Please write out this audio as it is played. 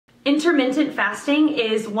Intermittent fasting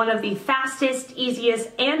is one of the fastest, easiest,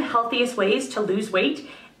 and healthiest ways to lose weight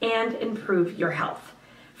and improve your health.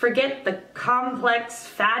 Forget the complex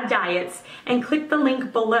fad diets and click the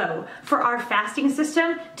link below for our fasting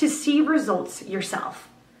system to see results yourself.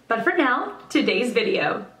 But for now, today's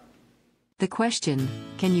video. The question,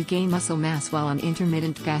 can you gain muscle mass while on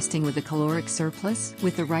intermittent fasting with a caloric surplus?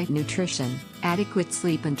 With the right nutrition, adequate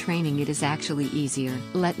sleep and training, it is actually easier.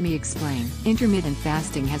 Let me explain. Intermittent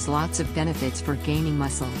fasting has lots of benefits for gaining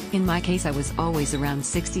muscle. In my case, I was always around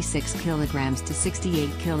 66 kilograms to 68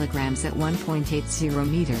 kilograms at 1.80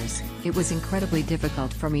 meters. It was incredibly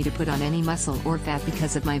difficult for me to put on any muscle or fat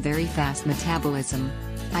because of my very fast metabolism.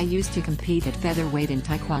 I used to compete at featherweight in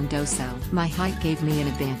taekwondo, so my height gave me an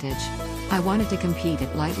advantage. I wanted to compete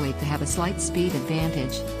at lightweight to have a slight speed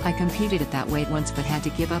advantage. I competed at that weight once but had to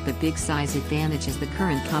give up a big size advantage as the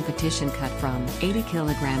current competition cut from 80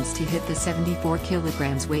 kilograms to hit the 74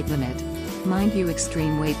 kilograms weight limit. Mind you,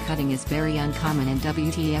 extreme weight cutting is very uncommon in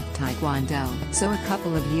WTF Taekwondo. So a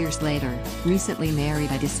couple of years later, recently married,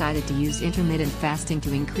 I decided to use intermittent fasting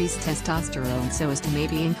to increase testosterone so as to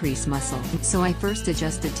maybe increase muscle. So I first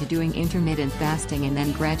adjusted to doing intermittent fasting and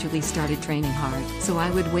then gradually started training hard. So I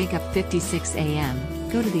would wake up 56 a.m.,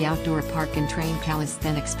 go to the outdoor park and train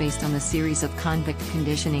calisthenics based on the series of convict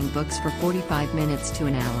conditioning books for 45 minutes to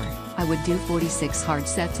an hour. I would do 46 hard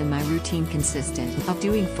sets and my routine consisted of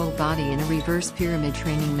doing full body in a reverse pyramid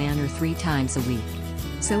training manner 3 times a week.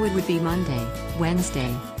 So it would be Monday,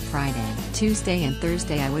 Wednesday, Friday, Tuesday and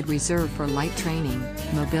Thursday I would reserve for light training,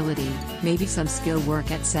 mobility, maybe some skill work,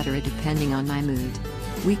 etc. depending on my mood.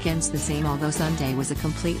 Weekends the same, although Sunday was a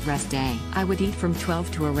complete rest day. I would eat from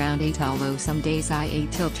 12 to around 8, although some days I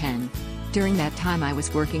ate till 10. During that time I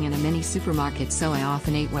was working in a mini supermarket, so I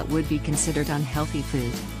often ate what would be considered unhealthy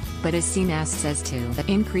food. But as CNAS says to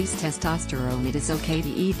increase testosterone, it is okay to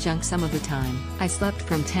eat junk some of the time. I slept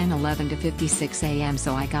from 10-11 to 56 a.m.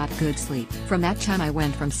 so I got good sleep. From that time I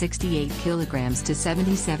went from 68 kilograms to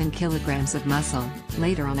 77 kilograms of muscle.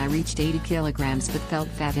 Later on I reached 80 kilograms but felt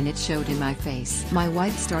fat and it showed in my face. My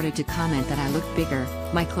wife started to comment that I looked bigger,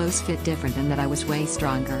 my clothes fit different and that I was way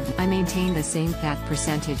stronger. I maintained the same fat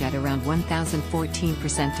percentage at around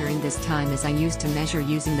 1014% during this time as I used to measure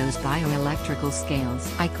using those bioelectrical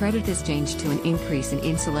scales. I credit this change to an increase in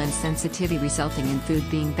insulin sensitivity resulting in food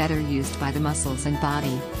being better used by the muscles and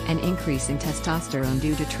body, an increase in testosterone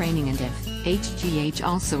due to training, and if HGH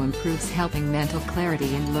also improves helping mental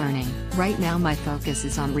clarity and learning. Right now my focus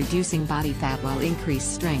is on reducing body fat while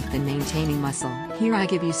increased strength and maintaining muscle. Here I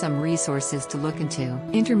give you some resources to look into.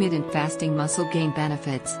 Intermittent fasting muscle gain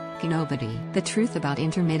benefits. Nobody. The truth about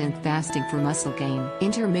intermittent fasting for muscle gain.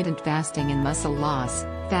 Intermittent fasting and muscle loss.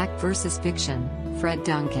 Fact versus fiction. Fred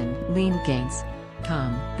Duncan. Lean gains.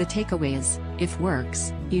 The takeaway is, if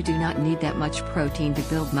works, you do not need that much protein to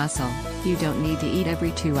build muscle. You don't need to eat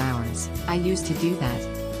every 2 hours. I used to do that.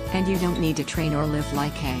 And you don't need to train or live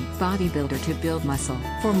like a bodybuilder to build muscle.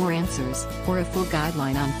 For more answers, or a full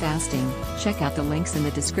guideline on fasting, check out the links in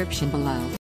the description below.